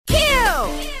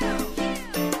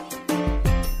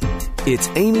It's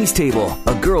Amy's Table,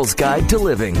 a girl's guide to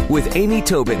living with Amy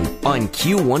Tobin on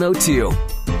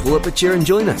Q102. Pull up a chair and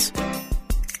join us.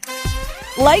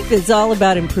 Life is all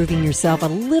about improving yourself a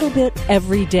little bit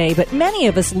every day, but many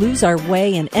of us lose our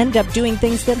way and end up doing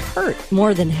things that hurt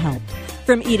more than help.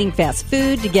 From eating fast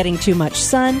food to getting too much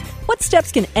sun, what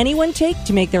steps can anyone take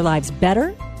to make their lives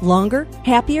better, longer,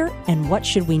 happier, and what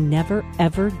should we never,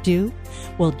 ever do?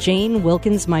 Well, Jane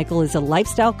Wilkins Michael is a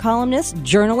lifestyle columnist,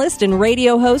 journalist, and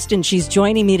radio host, and she's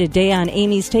joining me today on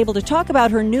Amy's Table to talk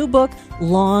about her new book,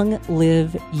 Long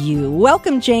Live You.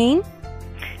 Welcome, Jane.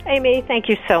 Amy, thank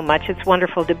you so much. It's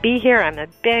wonderful to be here. I'm a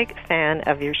big fan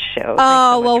of your show.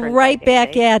 Oh, well, right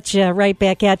back at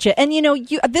you. And, you know,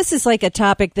 this is like a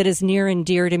topic that is near and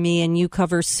dear to me, and you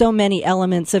cover so many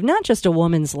elements of not just a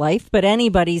woman's life, but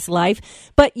anybody's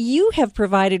life. But you have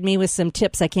provided me with some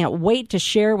tips I can't wait to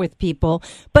share with people.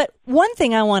 But one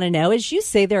thing I want to know is you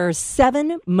say there are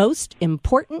 7 most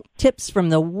important tips from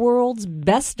the world's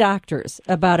best doctors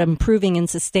about improving and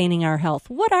sustaining our health.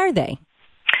 What are they?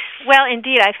 Well,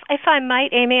 indeed, if I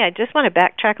might, Amy, I just want to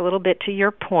backtrack a little bit to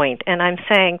your point, and I'm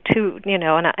saying too, you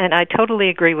know, and I totally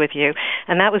agree with you,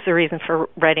 and that was the reason for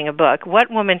writing a book.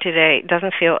 What woman today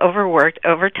doesn't feel overworked,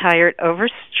 overtired,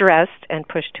 overstressed, and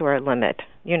pushed to our limit?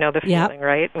 You know the feeling,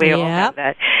 right? We all have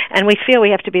that. And we feel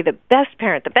we have to be the best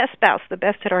parent, the best spouse, the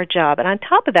best at our job, and on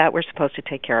top of that, we're supposed to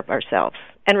take care of ourselves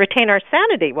and retain our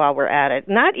sanity while we're at it.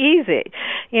 Not easy,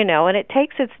 you know, and it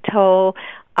takes its toll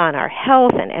on our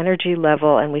health and energy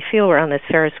level, and we feel we're on this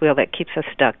Ferris wheel that keeps us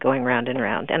stuck going round and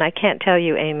round. And I can't tell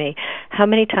you, Amy, how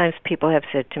many times people have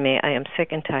said to me, I am sick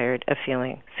and tired of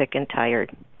feeling sick and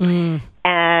tired.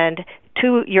 And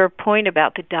to your point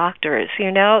about the doctors,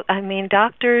 you know, I mean,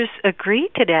 doctors agree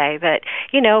today that,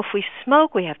 you know, if we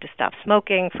smoke, we have to stop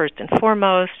smoking first and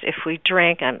foremost. If we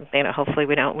drink, you know, hopefully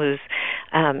we don't lose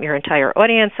your entire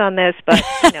audience on this, but,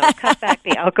 you know, cut back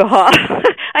the alcohol.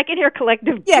 I can hear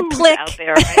collective boos out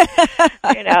there, right?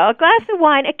 You know, a glass of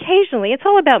wine occasionally. It's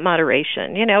all about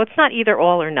moderation. You know, it's not either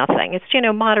all or nothing. It's, you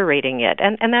know, moderating it,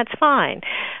 and that's fine.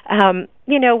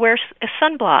 You know, where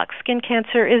sunblock, skin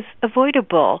cancer is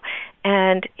avoidable.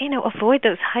 And, you know, avoid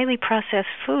those highly processed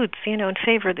foods, you know, in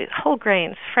favor of the whole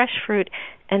grains, fresh fruit,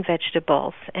 and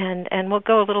vegetables. And we'll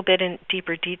go a little bit in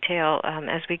deeper detail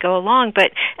as we go along.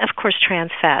 But, of course, trans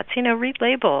fats, you know, read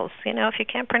labels. You know, if you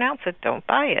can't pronounce it, don't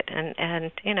buy it.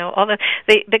 And you know, all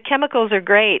the chemicals are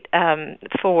great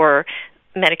for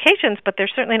medications, but they're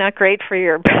certainly not great for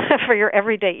your for your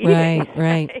everyday eating.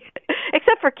 Right.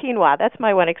 Except for quinoa. That's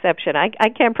my one exception. I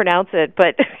can't pronounce it,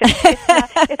 but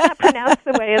it's not pronounced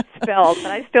the way it's spelled,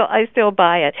 but I still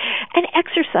buy it. And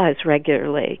exercise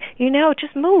regularly. You know,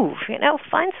 just move. You know,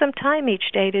 find some time each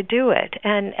day to do it.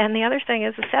 And the other thing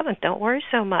is the 7th, don't worry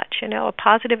so much. You know, a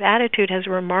positive attitude has a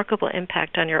remarkable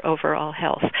impact on your overall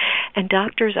health. And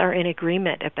doctors are in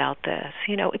agreement about this.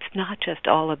 You know, it's not just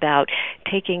all about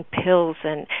taking pills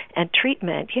and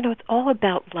treatment. You know, it's all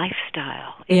about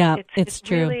lifestyle. It's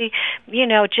true. Really, you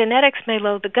know, genetics may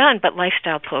load the gun, but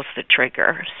lifestyle pulls the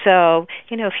trigger. So,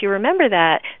 you know, if you remember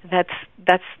that,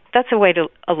 that's a way to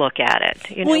look at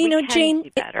it. You know, well, you know, Jane,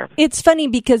 it's funny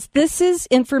because this is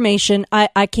information.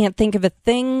 I can't think of a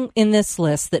thing in this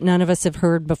list that none of us have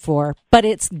heard before, but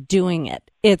it's doing it.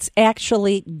 It's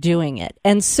actually doing it.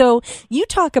 And so you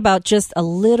talk about just a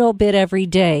little bit every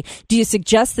day. Do you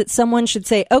suggest that someone should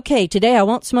say, okay, today I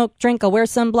won't smoke, drink, I'll wear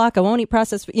sunblock, I won't eat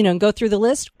processed, you know, and go through the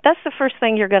list? That's the first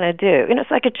thing you're going to do. You know, it's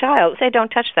like a child. Say, don't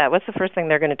touch that. What's the first thing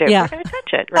they're going to do? Yeah. They're going to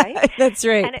touch it, right? That's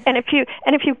right. And if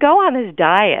you go on this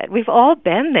diet, we've all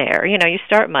been there. You know, you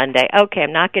start Monday. Okay,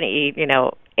 I'm not going to eat, you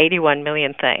know, 81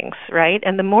 million things, right?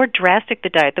 And the more drastic the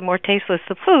diet, the more tasteless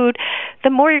the food,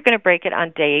 the more you're going to break it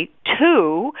on day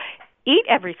 2. Eat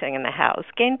everything in the house,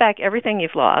 gain back everything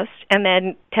you've lost, and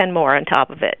then 10 more on top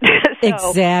of it. So,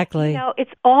 exactly. You know,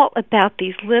 it's all about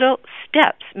these little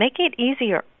steps, making it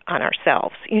easier on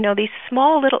ourselves. You know, these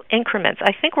small little increments.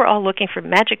 I think we're all looking for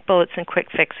magic bullets and quick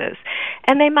fixes,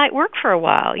 and they might work for a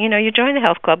while. You know, you join the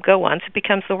health club, go once, it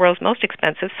becomes the world's most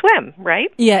expensive swim,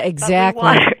 right? Yeah,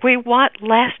 exactly. We want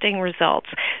lasting results.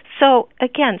 So,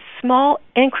 again, small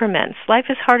increments. Life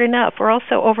is hard enough. We're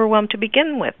also overwhelmed to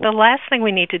begin with. The last thing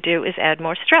we need to do is add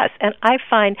more stress. And I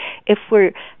find if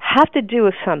we have to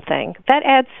do something, that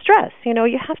adds stress. You know,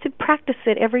 you have to practice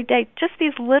it every day. Just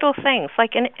these little things,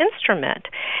 like an instrument,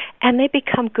 and they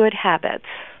become good habits.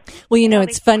 Well, you know,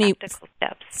 it's funny.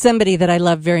 Somebody that I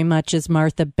love very much is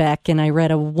Martha Beck, and I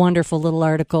read a wonderful little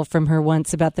article from her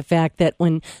once about the fact that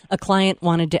when a client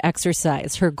wanted to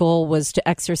exercise, her goal was to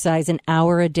exercise an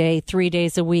hour a day, 3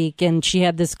 days a week, and she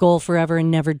had this goal forever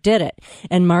and never did it.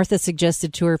 And Martha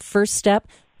suggested to her, first step,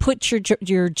 put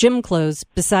your gym clothes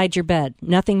beside your bed.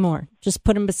 Nothing more. Just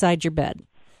put them beside your bed.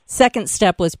 Second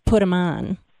step was put them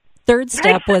on. Third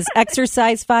step was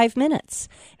exercise 5 minutes.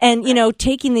 And,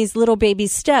 taking these little baby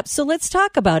steps. So let's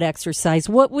talk about exercise.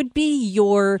 What would be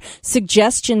your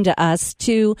suggestion to us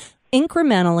to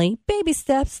incrementally, baby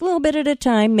steps, a little bit at a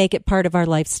time, make it part of our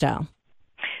lifestyle?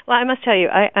 Well, I must tell you,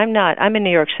 I'm in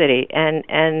New York City,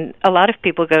 and a lot of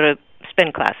people go to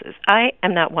spin classes. I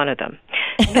am not one of them,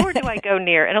 nor do I go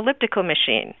near an elliptical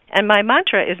machine. And my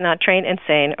mantra is not train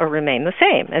insane or remain the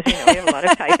same. As you know, we have a lot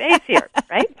of type A's here,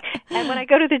 right? And when I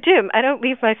go to the gym, I don't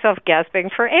leave myself gasping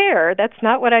for air. That's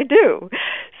not what I do.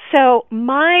 So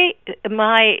my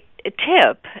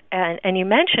tip, and you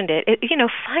mentioned it,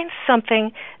 find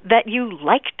something that you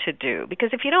like to do, because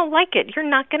if you don't like it, you're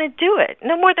not going to do it.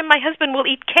 No more than my husband will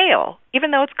eat kale,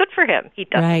 even though it's good for him. He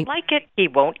doesn't like it, he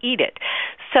won't eat it.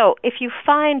 So if you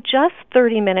find just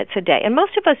 30 minutes a day, and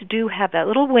most of us do have that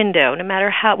little window, no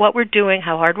matter what we're doing,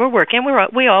 how hard we're working,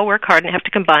 we all work hard and have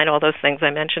to combine all those things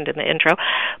I mentioned in the intro,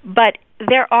 but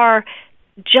there are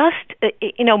just,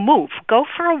 move, go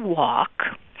for a walk.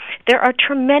 There are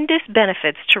tremendous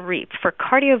benefits to reap for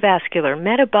cardiovascular,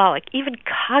 metabolic, even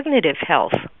cognitive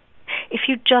health. If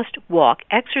you just walk,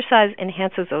 exercise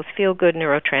enhances those feel-good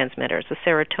neurotransmitters, the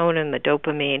serotonin, the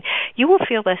dopamine. You will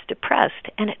feel less depressed,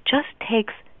 and it just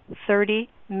takes 30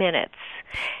 minutes.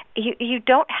 You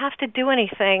don't have to do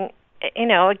anything.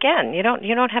 Again, you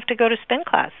don't have to go to spin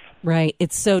class. Right.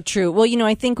 It's so true. Well,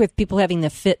 I think with people having the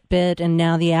Fitbit and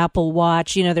now the Apple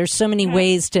Watch, there's so many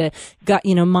ways to,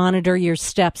 monitor your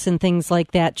steps and things like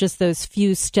that, just those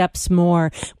few steps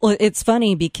more. Well, it's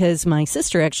funny because my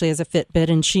sister actually has a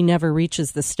Fitbit and she never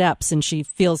reaches the steps, and she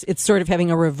feels it's sort of having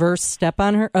a reverse effect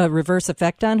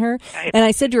on her. Right. And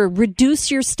I said to her, reduce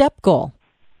your step goal.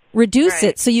 Reduce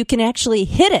it so you can actually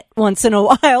hit it once in a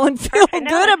while and feel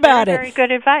good about it. Very good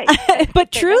advice.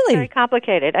 But truly, it's very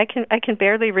complicated. I can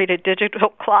barely read a digital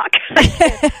clock.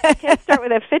 I can't start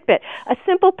with a Fitbit. A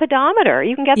simple pedometer,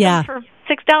 you can get them for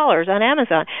 $6 on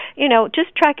Amazon.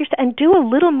 Just track your and do a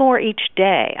little more each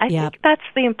day. I think that's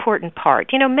the important part.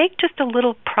 Make just a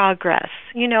little progress.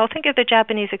 Think of the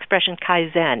Japanese expression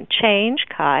kaizen. Change,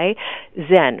 kai,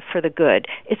 zen, for the good.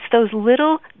 It's those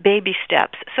little baby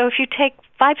steps. So if you take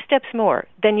 5 steps more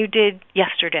than you did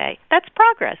yesterday, that's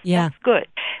progress. Yeah. That's good.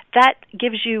 That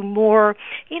gives you more,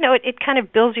 it kind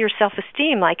of builds your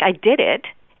self-esteem, like I did it,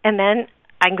 and then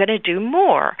I'm going to do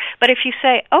more. But if you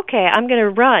say, okay, I'm going to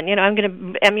run, I'm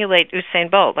going to emulate Usain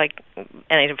Bolt, like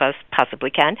any of us possibly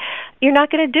can, you're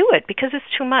not going to do it because it's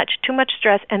too much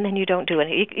stress, and then you don't do it.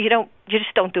 You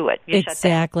just don't do it. You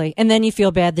exactly. Shut down. And then you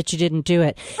feel bad that you didn't do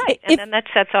it. Right. And then that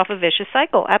sets off a vicious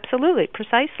cycle. Absolutely.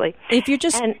 Precisely. If you're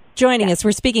just joining us,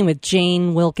 we're speaking with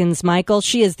Jane Wilkens Michael.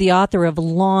 She is the author of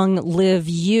Long Live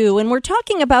You. And we're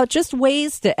talking about just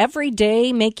ways to every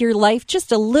day make your life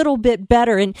just a little bit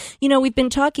better. And, we've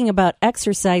been talking about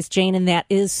exercise, Jane, and that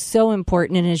is so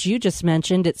important. And as you just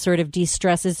mentioned, it sort of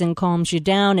de-stresses and calms you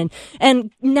down.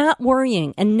 And not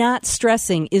worrying and not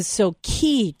stressing is so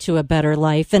key to a better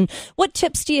life. And what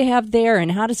tips do you have there,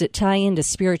 and how does it tie into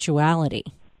spirituality?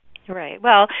 Right.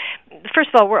 Well, first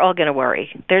of all, we're all going to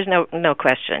worry. There's no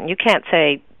question. You can't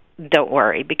say don't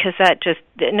worry, because that just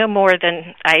no more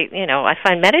than I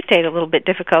find meditate a little bit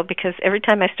difficult, because every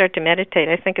time I start to meditate,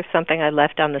 I think of something I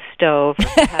left on the stove,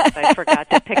 or perhaps I forgot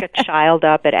to pick a child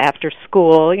up at after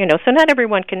school. So not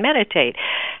everyone can meditate.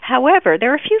 However,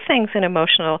 there are a few things in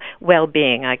emotional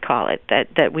well-being, I call it,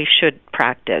 that we should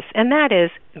practice, and that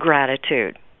is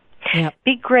gratitude. Yep.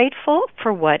 Be grateful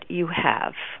for what you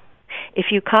have. If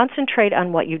you concentrate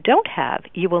on what you don't have,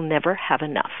 you will never have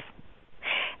enough.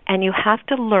 And you have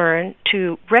to learn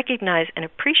to recognize and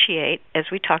appreciate, as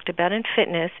we talked about in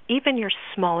fitness, even your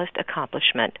smallest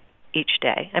accomplishment each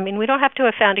day. I mean, we don't have to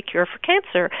have found a cure for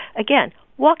cancer. Again,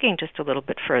 walking just a little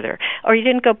bit further, or you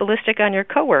didn't go ballistic on your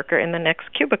coworker in the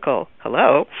next cubicle.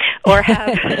 Hello, or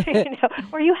have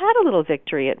or you had a little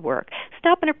victory at work.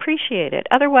 Stop and appreciate it.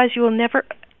 Otherwise, you will never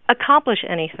accomplish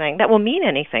anything that will mean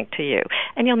anything to you,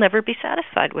 and you'll never be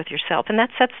satisfied with yourself, and that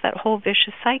sets that whole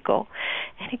vicious cycle.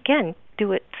 And again,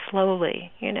 do it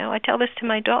slowly. I tell this to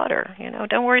my daughter,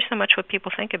 don't worry so much what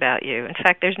people think about you. In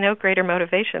fact, there's no greater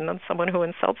motivation than someone who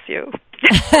insults you.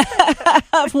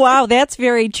 Wow, that's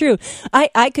very true.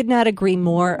 I could not agree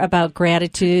more about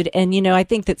gratitude. And, I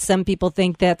think that some people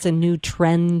think that's a new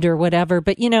trend or whatever.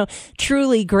 But,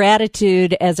 truly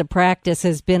gratitude as a practice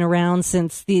has been around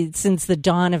since the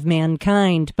dawn of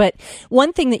mankind. But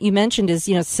one thing that you mentioned is,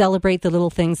 celebrate the little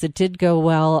things that did go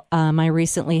well. I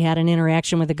recently had an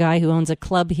interaction with a guy who owns a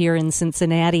club here in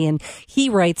Cincinnati, and he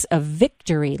writes a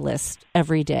victory list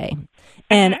every day.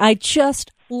 And I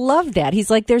just love that. He's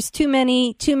like, there's too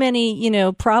many,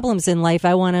 problems in life.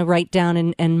 I want to write down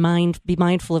and be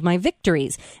mindful of my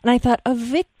victories. And I thought, a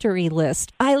victory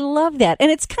list. I love that. And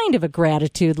it's kind of a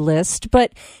gratitude list,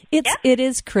 but it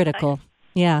is critical.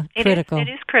 Yeah, critical. It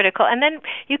is critical. And then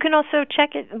you can also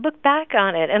check it, look back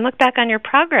on it, and look back on your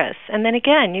progress. And then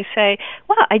again, you say,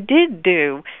 well, I did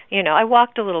do, I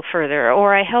walked a little further,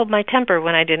 or I held my temper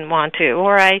when I didn't want to,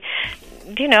 or I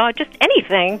just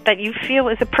anything that you feel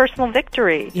is a personal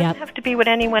victory. It doesn't have to be what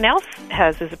anyone else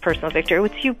has as a personal victory.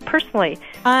 It's you personally.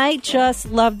 I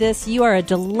just love this. You are a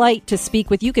delight to speak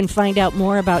with. You can find out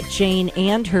more about Jane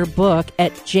and her book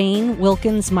at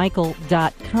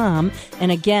janewilkinsmichael.com.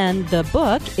 And again, the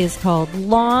book is called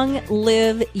Long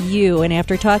Live You. And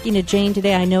after talking to Jane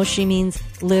today, I know she means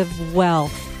live well.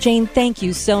 Jane, thank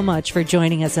you so much for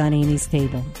joining us on Amy's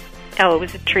Table. Oh, it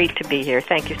was a treat to be here.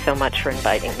 Thank you so much for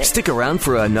inviting me. Stick around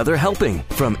for another helping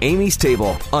from Amy's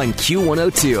Table on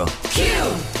Q102. Q!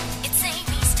 It's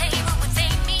Amy's Table with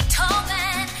Amy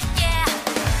Tobin. Yeah.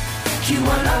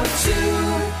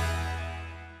 Q102.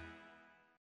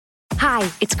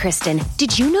 Hi, it's Kristen.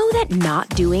 Did you know that not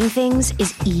doing things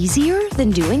is easier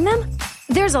than doing them?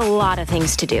 There's a lot of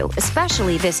things to do,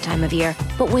 especially this time of year.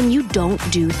 But when you don't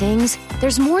do things,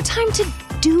 there's more time to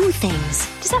do things.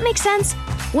 Does that make sense?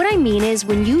 What I mean is,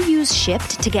 when you use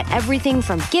Shipt to get everything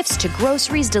from gifts to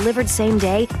groceries delivered same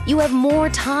day, you have more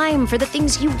time for the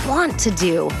things you want to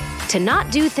do. To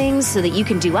not do things so that you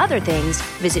can do other things,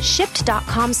 visit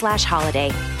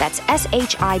shipt.com/holiday. That's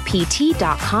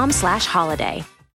SHIPT.com/holiday.